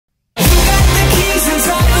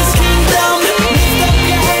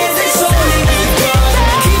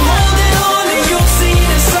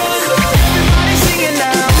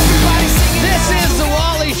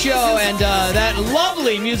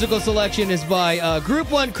musical selection is by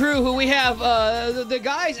Group 1 Crew, who we have the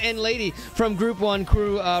guys and lady from Group 1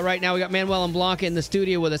 Crew right now. We got Manwell and Blanca in the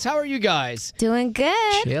studio with us. How are you guys? Doing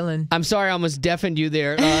good. Chilling. I'm sorry I almost deafened you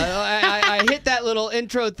there. I hit that little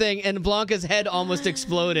intro thing and Blanca's head almost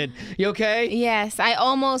exploded. You okay? Yes, I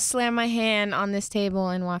almost slammed my hand on this table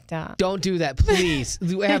and walked out. Don't do that, please.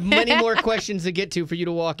 We have many more questions to get to for you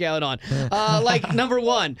to walk out on. Like, number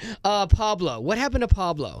one, Pablo. What happened to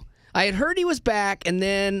Pablo? I had heard he was back, and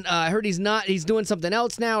then I heard he's not. He's doing something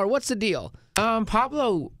else now, or what's the deal?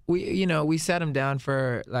 Pablo, we sat him down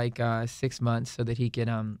for like 6 months so that he could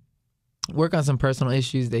work on some personal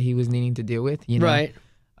issues that he was needing to deal with. Right.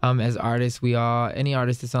 As artists, any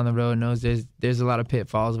artist that's on the road knows there's a lot of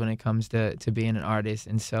pitfalls when it comes to being an artist,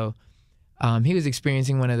 and so he was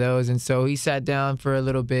experiencing one of those, and so he sat down for a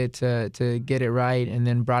little bit to get it right, and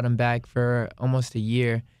then brought him back for almost a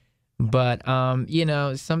year. But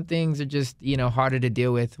some things are just harder to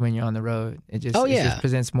deal with when you're on the road. It just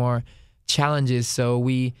presents more challenges. So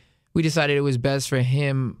we decided it was best for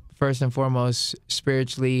him first and foremost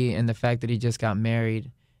spiritually, and the fact that he just got married.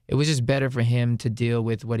 It was just better for him to deal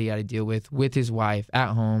with what he had to deal with his wife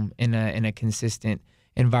at home in a consistent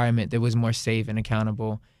environment that was more safe and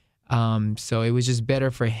accountable. So it was just better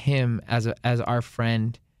for him as our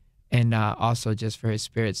friend, and also just for his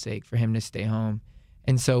spirit's sake, for him to stay home.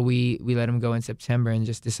 And so we let him go in September and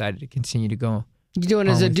just decided to continue to go. You're doing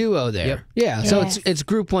it as a duo there. Yep. Yeah, so it's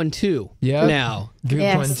Group 1 2 now. Group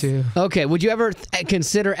 1 2. Okay, would you ever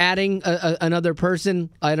consider adding another person?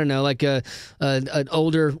 I don't know, like an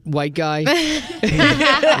older white guy? With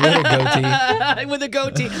a goatee. With a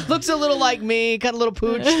goatee. Looks a little like me, got a little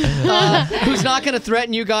pooch. Who's not going to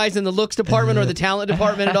threaten you guys in the looks department or the talent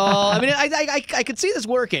department at all. I mean, I could see this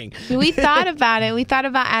working. We thought about it. We thought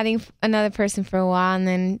about adding another person for a while, and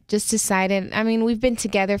then just decided, I mean, we've been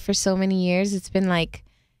together for so many years. It's been like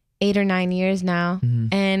 8 or 9 years now. Mm-hmm.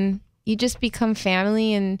 And you just become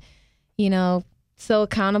family and, so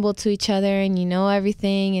accountable to each other, and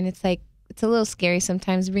everything. And it's like, it's a little scary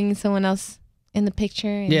sometimes bringing someone else in the picture.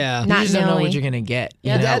 And yeah. Not you just knowing. don't know what you're going to get.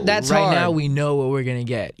 Yeah, that's right hard. Now we know what we're going to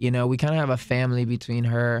get. We kind of have a family between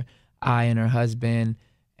I and her husband.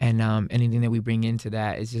 And anything that we bring into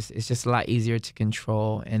that it's just a lot easier to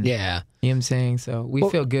control. And yeah. You know what I'm saying? So we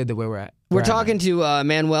feel good the way we're at. We're talking to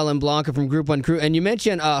Manwell and Blanca from Group 1 Crew, and you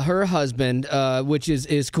mentioned her husband, which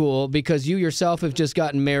is cool because you yourself have just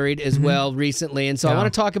gotten married as well recently, and so I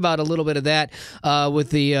want to talk about a little bit of that with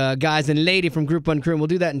the guys and lady from Group 1 Crew, and we'll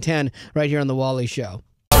do that in 10 right here on The Wally Show.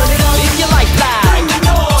 Live your life like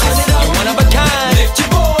you're one of a kind.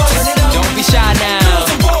 Don't be shy now.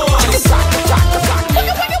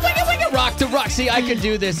 Rock to rock. See, I could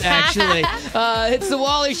do this, actually. It's The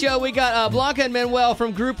Wally Show. We got Blanca and Manwell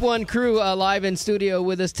from Group 1 Crew live in studio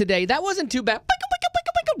with us today. That wasn't too bad.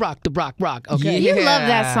 Rock to rock, rock. Okay. You love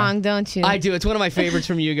that song, don't you? I do. It's one of my favorites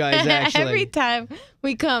from you guys, actually. Every time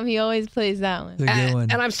we come, he always plays that one. It's a good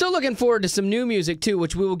one. And I'm still looking forward to some new music, too,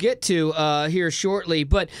 which we will get to here shortly.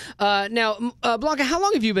 But now, Blanca, how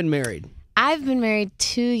long have you been married? I've been married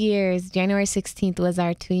 2 years. January 16th was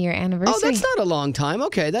our 2-year anniversary. Oh, that's not a long time.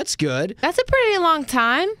 Okay, that's good. That's a pretty long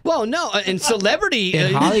time. Well, no, in celebrity,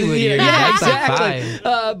 in Hollywood, yeah, exactly.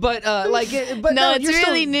 But no, it's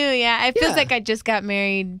really new. Yeah, it feels Yeah. like I just got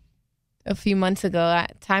married a few months ago.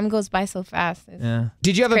 Time goes by so fast.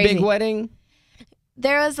 Did you have crazy. a big wedding?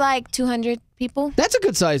 There was like 200 people. That's a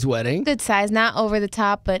good size wedding. Good size, not over the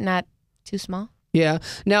top, but not too small. Yeah.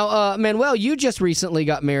 Now, Manwell, you just recently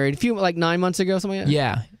got married, 9 months ago, something like that?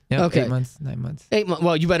 Yeah. Yep, Okay. 8 months, 9 months. 8 months.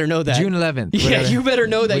 Well, you better know that. June 11th. Yeah, whatever. you better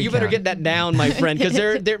know that. We You better count. get that down, my friend, because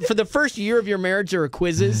they're for the first year of your marriage, there are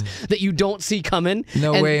quizzes that you don't see coming.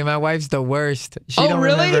 No And- way. My wife's the worst. She Oh, don't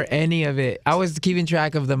really? remember any of it. I was keeping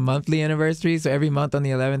track of the monthly anniversary, so every month on the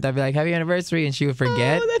 11th, I'd be like, happy anniversary, and she would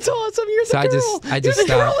forget. Oh, that's awesome. You're the So girl. I just You're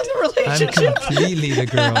the girl stopped. in the relationship. I'm completely the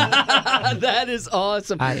girl. That is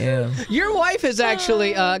awesome. I am. Your wife has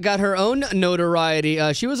actually got her own notoriety.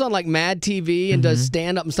 She was on like MadTV and does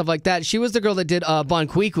stand-up and stuff like that. She was the girl that did Bon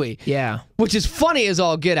Qui, Yeah. which is funny as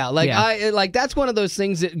all get out. Like Yeah. that's one of those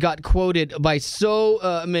things that got quoted by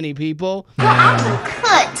so many people.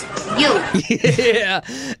 Cut you. Yeah.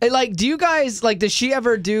 And, like, do you guys does she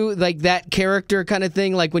ever do like that character kind of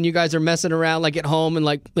thing? Like when you guys are messing around like at home and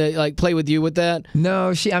like play with you with that?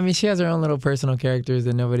 No, she has her own little personal characters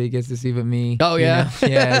that nobody gets to see but me. Oh, yeah? You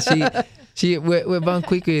know? Yeah. She with Bon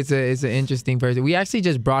Qui is an interesting person. We actually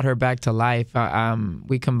just brought her back to life.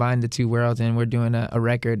 We combined the two worlds, and we're doing a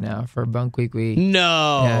record now for Bon Qui.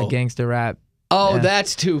 No. Yeah, gangster rap. Oh, Yeah.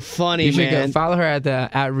 that's too funny, You should go man. follow her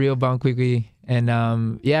at Real Bon Qui. And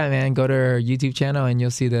yeah, man, go to her YouTube channel and you'll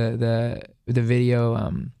see the video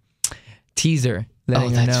teaser, letting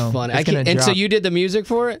her that's know. fun. It's gonna And so drop. you did the music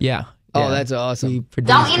for it? Yeah. Oh, yeah. that's awesome. We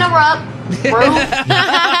produced Don't it. interrupt. Rude.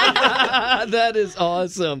 That is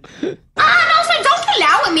awesome. No, sir, don't get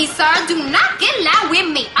loud with me, sir. Do not get loud with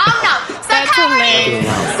me. Oh, no. Sir, That's hilarious.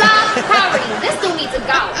 Sir, hurry. This dude needs to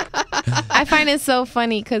go. I find it so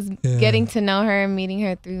funny because getting to know her and meeting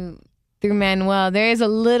her through Manwell, there is a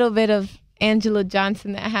little bit of Angela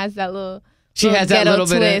Johnson that has that little. She has that ghetto little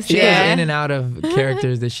bit of twist. She Yeah. goes in and out of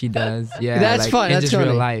characters that she does. Yeah, That's like, fun. In That's just funny.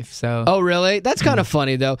 real life. So. Oh, really? That's kind of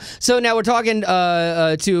funny, though. So now we're talking to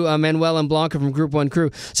Manwell and Blanca from Group One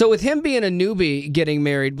Crew. So with him being a newbie getting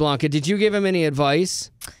married, Blanca, did you give him any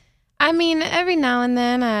advice? I mean, every now and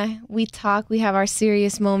then we talk. We have our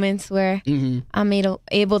serious moments where I'm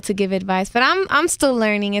able to give advice, but I'm still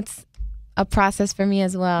learning. It's a process for me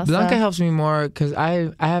as well. Blanca so. helps me more because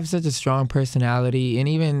I have such a strong personality, and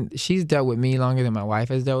even she's dealt with me longer than my wife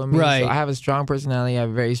has dealt with me. Right. So I have a strong personality. I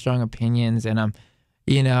have very strong opinions, and I'm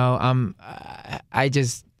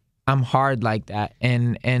hard like that.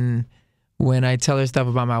 And when I tell her stuff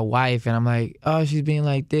about my wife, and I'm like, oh, she's being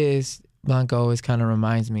like this, Blanca always kind of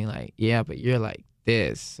reminds me like, yeah, but you're like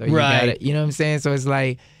this, so you Right. gotta, you know what I'm saying? So it's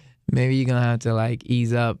like, maybe you're gonna have to like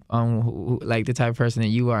ease up on like the type of person that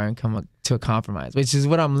you are and come to a compromise, which is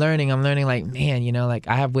what I'm learning. I'm learning like, man, like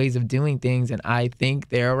I have ways of doing things and I think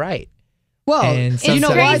they're right. Well, And you know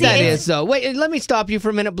why crazy. that It's- is, though. Wait, let me stop you for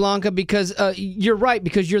a minute, Blanca, because you're right,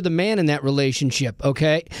 because you're the man in that relationship,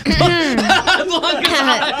 okay? Blanca's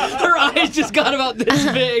her eyes just got about this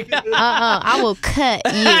big. I will cut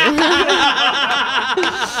you.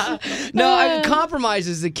 No, compromise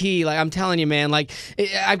is the key. Like, I'm telling you, man, like,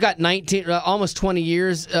 I've got 19, almost 20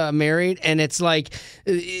 years married, and it's like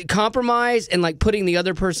compromise and like putting the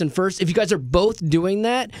other person first. If you guys are both doing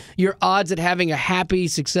that, your odds at having a happy,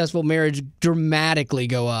 successful marriage dramatically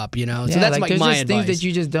go up, So that's like like there's my just advice. things that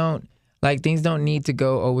you just don't like. Things don't need to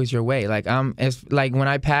go always your way. Like like when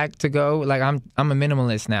I pack to go, like I'm a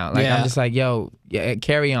minimalist now. Like Yeah. I'm just like, yo, yeah,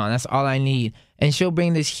 carry on. That's all I need. And she'll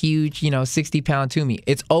bring this huge, 60-pound to me.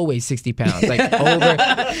 It's always 60 pounds. Like over.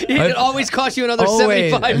 It always costs you another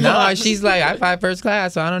Always. 75 No, bucks. she's like, I fly first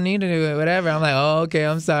class, so I don't need to do it, whatever. I'm like, oh, okay,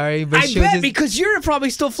 I'm sorry. But I she'll bet just, because you're probably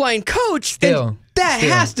still flying coach. Still. And that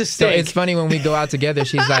Still. has to So stink. it's funny when we go out together,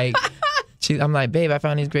 she's like, I'm like, babe, I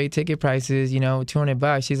found these great ticket prices,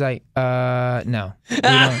 $200. She's like, no.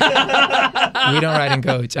 We don't ride in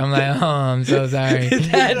coach. I'm like, oh, I'm so sorry.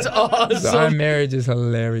 That's awesome. So our marriage is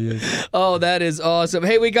hilarious. Oh, that is awesome.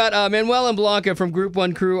 Hey, we got Manwell and Blanca from Group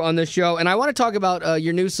One Crew on the show, and I want to talk about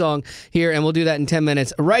your new song here, and we'll do that in 10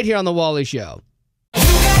 minutes right here on The Wally Show. You got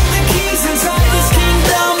the keys inside this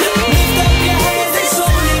kingdom. Lift up your hands, it's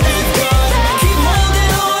only begun. Keep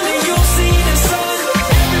holding on and you'll see the sun.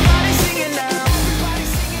 Everybody singing now. Everybody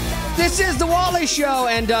singing now. This is The Wally Show,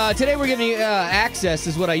 and today we're giving you access,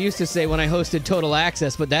 is what I used to say when I hosted Total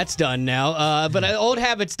Access, but that's done now. But old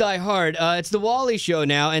habits die hard. It's The Wally Show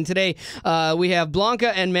now, and today we have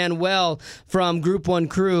Blanca and Manwell from Group One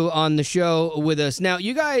Crew on the show with us. Now,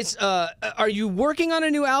 you guys, are you working on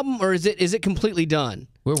a new album, or is it completely done?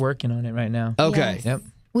 We're working on it right now. Okay. Yes. Yep.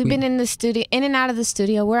 We've been in and out of the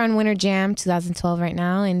studio. We're on Winter Jam 2012 right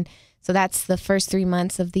now, and so that's the first 3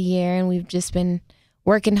 months of the year, and we've just been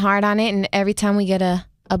working hard on it. And every time we get a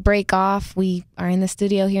break off, we are in the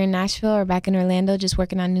studio here in Nashville or back in Orlando, just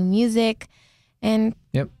working on new music. And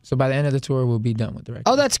Yep. So by the end of the tour, we'll be done with the record.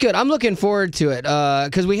 Oh, that's good. I'm looking forward to it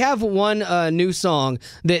because we have one new song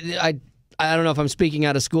that I don't know if I'm speaking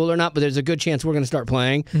out of school or not, but there's a good chance we're going to start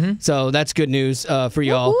playing. So that's good news for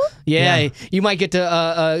y'all. Yeah, you might get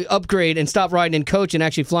to upgrade and stop riding in coach and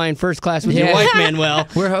actually fly in first class with your Yeah. wife,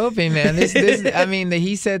 Manwell. We're hoping, man. This I mean, the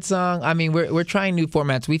He Said song, I mean, we're trying new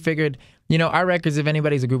formats. We figured, our records, if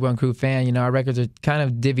anybody's a Group One Crew fan, our records are kind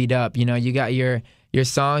of divvied up. You got your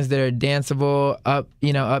songs that are danceable, up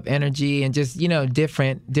energy, and just,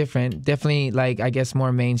 different, definitely like, I guess,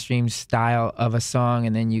 more mainstream style of a song.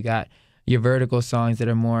 And then you got your vertical songs that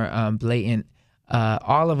are more blatant,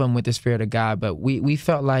 all of them with the Spirit of God. But we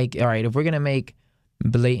felt like, all right, if we're going to make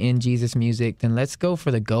blatant Jesus music, then let's go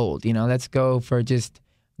for the gold. Let's go for just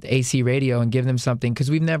the AC radio and give them something, because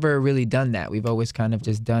we've never really done that. We've always kind of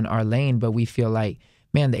just done our lane, but we feel like,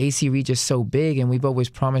 man, the AC reach is so big, and we've always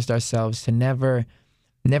promised ourselves to never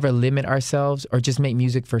limit ourselves or just make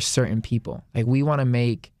music for certain people. Like, we want to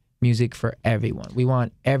make music for everyone. We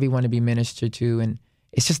want everyone to be ministered to, and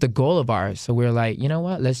it's just a goal of ours. So we're like, you know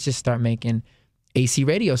what? Let's just start making AC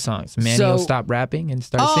radio songs. Manny So- will stop rapping and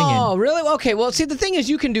start Oh, singing. really? Okay. Well, see, the thing is,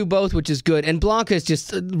 you can do both, which is good. And Blanca is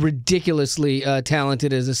just ridiculously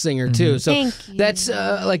talented as a singer too. So Thank you. that's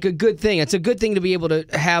like a good thing. It's a good thing to be able to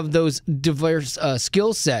have those diverse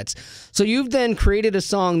skill sets. So you've then created a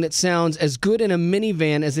song that sounds as good in a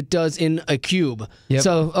minivan as it does in a cube. Yep.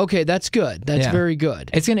 So okay, that's good. That's Yeah. very good.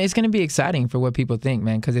 It's gonna be exciting for what people think,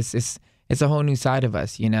 man, because it's a whole new side of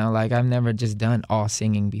us, you know. Like I've never just done all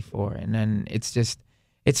singing before, and then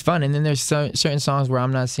it's fun. And then there's certain songs where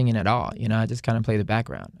I'm not singing at all, you know. I just kind of play the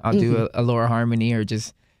background. I'll do a lower harmony or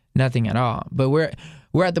just nothing at all. But we're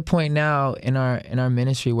at the point now in our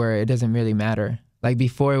ministry where it doesn't really matter. Like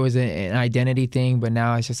before, it was an identity thing, but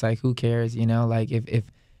now it's just like, who cares, you know? Like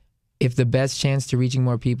if the best chance to reaching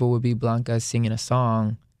more people would be Blanca singing a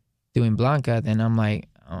song, doing Blanca, then I'm like,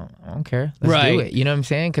 oh, I don't care. Let's do it. You know what I'm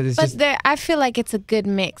saying? Because it's just I feel like it's a good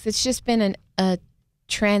mix. It's just been a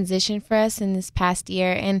transition for us in this past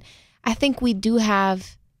year, and I think we do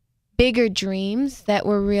have bigger dreams that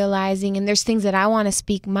we're realizing, and there's things that I want to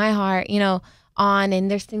speak my heart, you know, on, and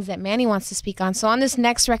there's things that Manny wants to speak on. So on this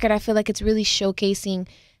next record, I feel like it's really showcasing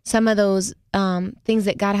some of those things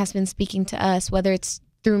that God has been speaking to us, whether it's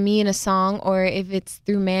through me in a song or if it's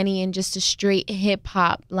through Manny in just a straight hip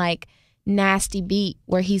hop, like nasty beat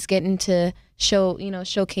where he's getting to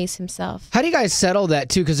showcase himself. How do you guys settle that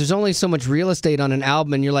too? Because there's only so much real estate on an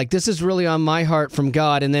album, and you're like, this is really on my heart from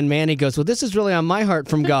God, and then Manny goes, well, this is really on my heart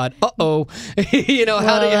from God. Uh-oh. You know,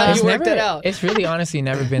 how do it's you work that out? It's really honestly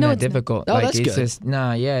never been No, that it's not. difficult. Oh, like that's it's good.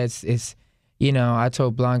 just it's you know, I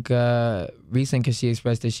told Blanca recently because she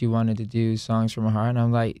expressed that she wanted to do songs from her heart, and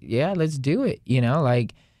I'm like, yeah, let's do it. You know,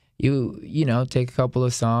 like you know, take a couple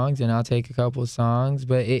of songs and I'll take a couple of songs,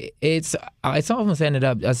 but it's almost ended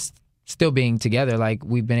up us still being together. Like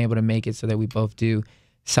we've been able to make it so that we both do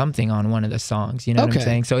something on one of the songs. You know what I'm Okay.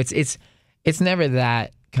 saying? So it's never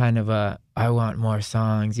that kind of a I want more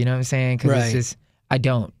songs. You know what I'm saying? Because Right. it's just I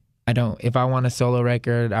don't. If I want a solo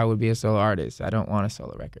record, I would be a solo artist. I don't want a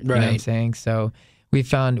solo record. You know what I'm Right. saying? So we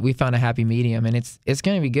found a happy medium, and it's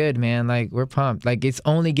gonna be good, man. Like we're pumped. Like it's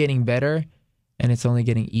only getting better, and it's only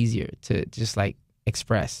getting easier to just like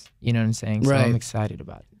express. You know what I'm saying? So Right. I'm excited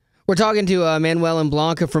about it. We're talking to Manwell and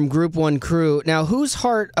Blanca from Group One Crew. Now, whose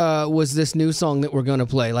heart was this new song that we're going to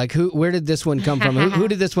play? Like, where did this one come from? Who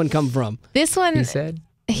did this one come from? This one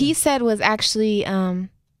He said. was actually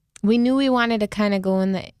we knew we wanted to kind of go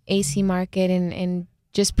in the AC market and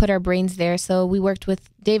just put our brains there. So we worked with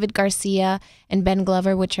David Garcia and Ben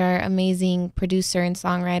Glover, which are amazing producer and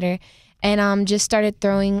songwriter, and just started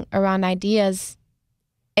throwing around ideas,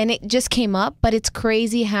 and it just came up. But it's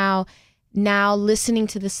crazy how now listening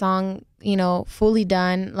to the song, you know, fully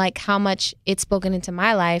done, like how much it's spoken into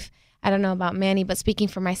my life. I don't know about Manny, but speaking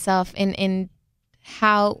for myself and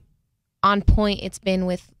how on point it's been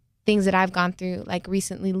with things that I've gone through, like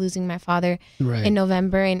recently losing my father Right. in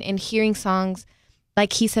November and hearing songs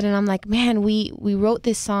like he said, and I'm like, man, we wrote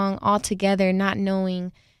this song all together, not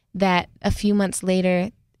knowing that a few months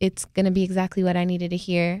later it's going to be exactly what I needed to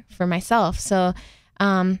hear for myself. So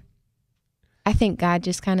I think God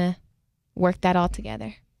just kind of worked that all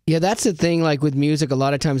together. Yeah, that's the thing. Like with music, a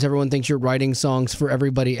lot of times everyone thinks you're writing songs for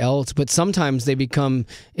everybody else, but sometimes they become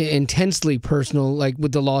intensely personal, like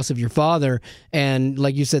with the loss of your father. And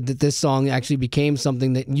like you said, that this song actually became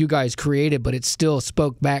something that you guys created, but it still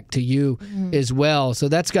spoke back to you as well. So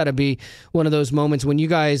that's got to be one of those moments when you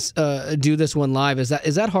guys do this one live. Is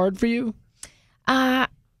that hard for you? I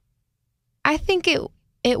think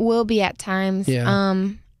it will be at times. Yeah.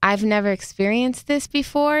 I've never experienced this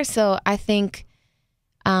before, so I think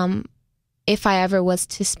if I ever was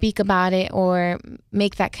to speak about it or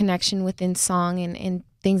make that connection within song and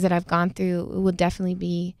things that I've gone through, it would definitely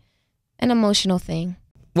be an emotional thing.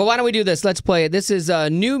 Well, why don't we do this? Let's play it. This is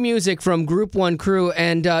new music from Group One Crew,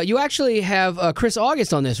 and you actually have Chris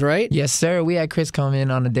August on this, right? Yes, sir. We had Chris come in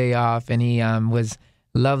on a day off, and he was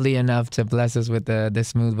lovely enough to bless us with the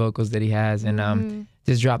smooth vocals that he has, and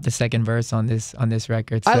just dropped the second verse on this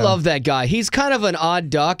record. So I love that guy. He's kind of an odd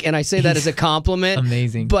duck, and I say that as a compliment.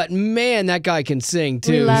 amazing. But man, that guy can sing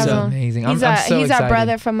too. We love so. him. Amazing. He's, I'm so he's excited. our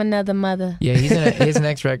brother from another mother. Yeah, his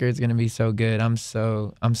next record is gonna be so good. I'm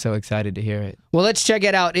so excited to hear it. Well, let's check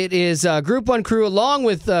it out. It is Group One Crew along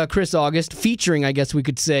with Chris August, featuring, I guess we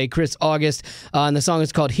could say, Chris August, and the song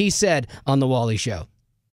is called "He Said" on the Wally Show.